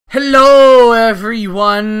Hello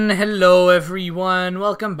everyone,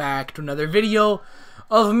 welcome back to another video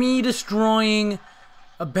of me destroying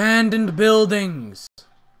abandoned buildings.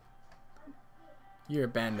 You're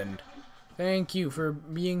abandoned. Thank you for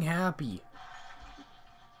being happy.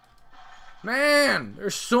 Man,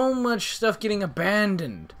 there's so much stuff getting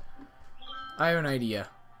abandoned. I have an idea.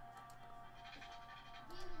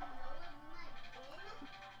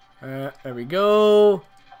 There we go.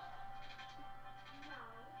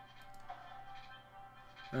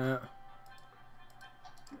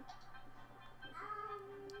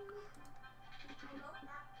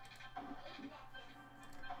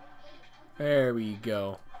 There we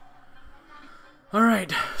go.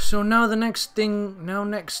 Alright, so now the next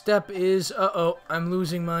step is, I'm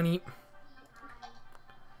losing money.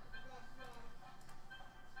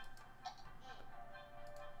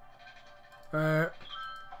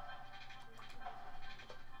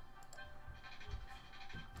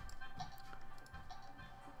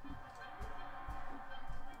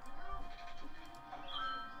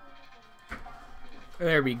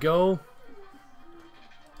 There we go.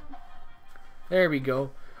 There we go.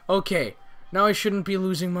 Okay, now I shouldn't be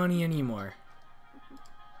losing money anymore.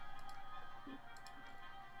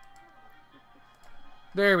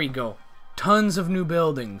 There we go. Tons of new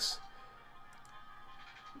buildings.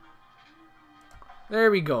 There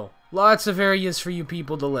we go. Lots of areas for you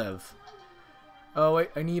people to live. Oh wait,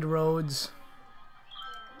 I need roads.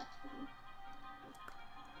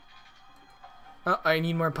 Oh, I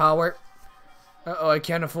need more power. Uh-oh, I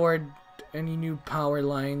can't afford any new power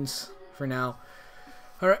lines for now.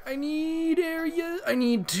 Alright, I need areas. I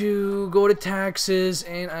need to go to taxes,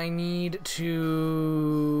 and I need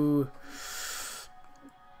to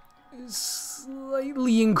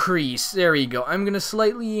slightly increase. There we go. I'm going to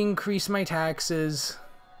slightly increase my taxes.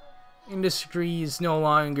 Industry is no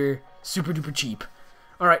longer super duper cheap.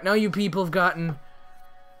 Alright, now you people have gotten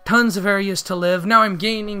tons of areas to live. Now I'm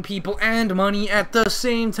gaining people and money at the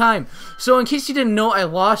same time. So in case you didn't know, I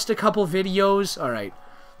lost a couple videos. Alright.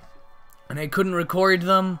 And I couldn't record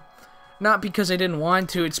them. Not because I didn't want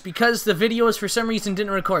to. It's because the videos for some reason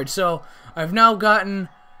didn't record. So I've now gotten...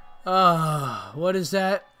 what is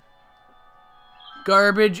that?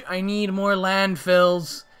 Garbage. I need more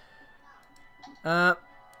landfills. I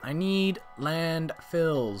need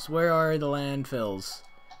landfills. Where are the landfills?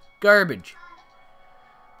 Garbage.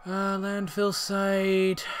 Landfill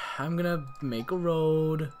site. I'm gonna make a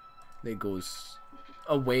road that goes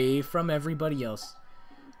away from everybody else.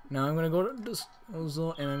 Now I'm gonna go to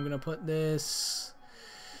disposal, and I'm gonna put this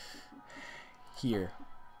here.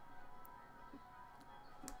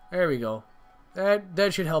 There we go.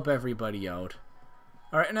 That should help everybody out.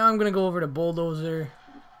 Alright, now I'm gonna go over to bulldozer.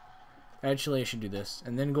 Actually, I should do this,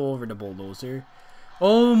 and then go over to bulldozer.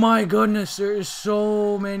 Oh my goodness, there's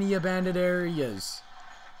so many abandoned areas.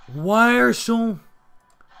 Why are so...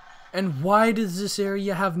 And why does this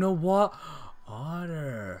area have no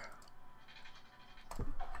water?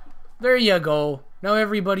 There you go. Now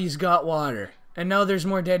everybody's got water. And now there's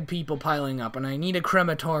more dead people piling up, and I need a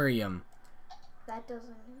crematorium. That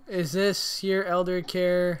doesn't... Is this here elder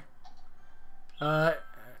care? The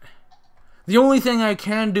only thing I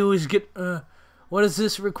can do is get... what does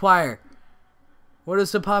this require? What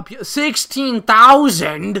is the population?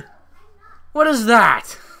 16,000? What is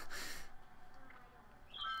that?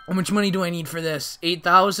 How much money do I need for this?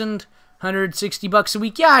 8,000? 160 bucks a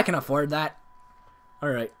week? Yeah, I can afford that.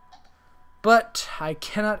 Alright. But I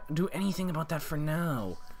cannot do anything about that for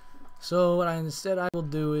now. So what instead I will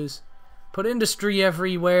do is put industry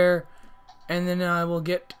everywhere, and then I will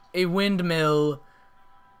get a windmill.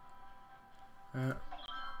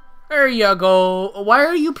 There you go. Why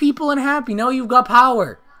are you people unhappy? Now you've got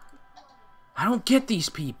power. I don't get these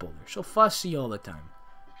people. They're so fussy all the time.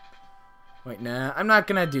 Wait, nah, I'm not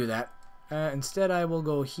gonna do that. Instead, I will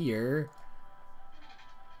go here.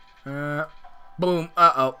 Boom.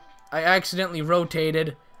 Uh-oh. I accidentally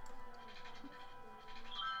rotated.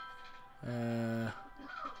 There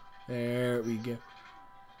we go.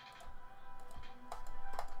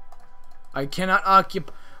 I cannot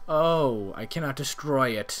occupy... Oh, I cannot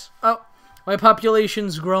destroy it. Oh, my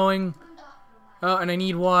population's growing. Oh, and I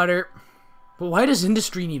need water. But why does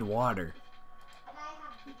industry need water?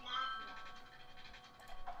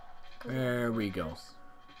 There we go.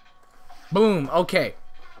 Boom, okay.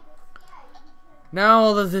 Now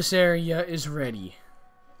all of this area is ready.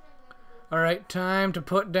 Alright, time to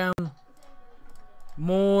put down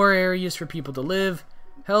more areas for people to live.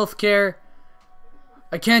 Healthcare.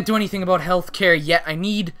 I can't do anything about healthcare yet. I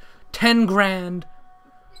need 10 grand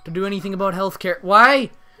to do anything about healthcare. Why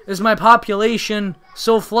is my population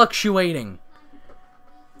so fluctuating?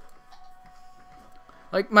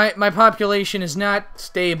 Like, my population is not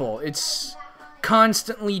stable. It's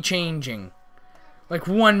constantly changing. Like,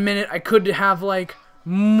 1 minute I could have, like,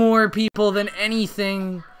 more people than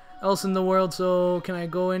anything else in the world. So, can I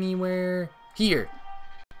go anywhere? Here.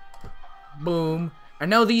 Boom. And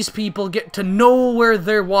now these people get to know where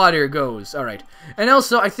their water goes. Alright. And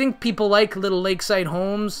also, I think people like little lakeside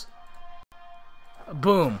homes.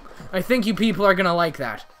 Boom. I think you people are gonna like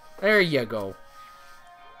that. There you go.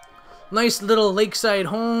 Nice little lakeside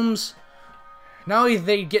homes. Now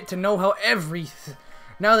they get to know how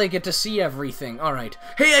now they get to see everything. Alright.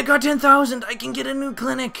 Hey, I got 10,000! I can get a new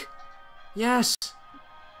clinic! Yes!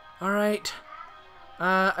 Alright.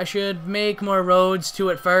 I should make more roads to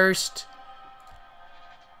it first.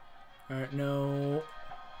 Alright, no.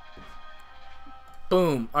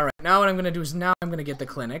 Boom. Alright, now what I'm gonna do is now I'm gonna get the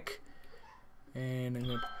clinic. And I'm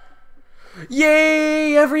gonna...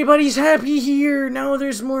 Yay! Everybody's happy here! Now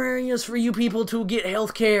there's more areas for you people to get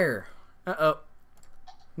healthcare. Uh-oh.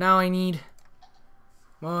 Now I need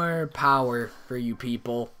more power for you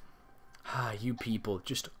people. Ah, you people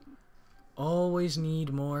just always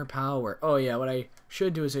need more power. Oh yeah, what I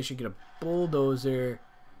should do is I should get a bulldozer.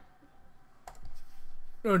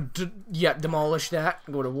 Yeah, demolish that.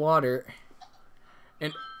 Go to water.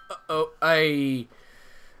 And I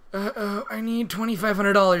need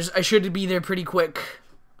 $2,500. I should be there pretty quick.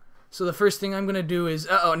 So the first thing I'm gonna do is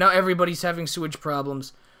now everybody's having sewage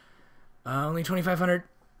problems. Only 2,500.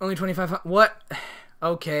 Only 2,500. What?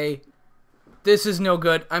 Okay. This is no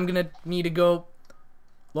good. I'm gonna need to go.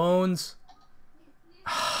 Loans.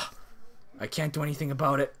 I can't do anything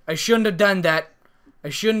about it. I shouldn't have done that. I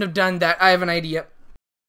shouldn't have done that. I have an idea.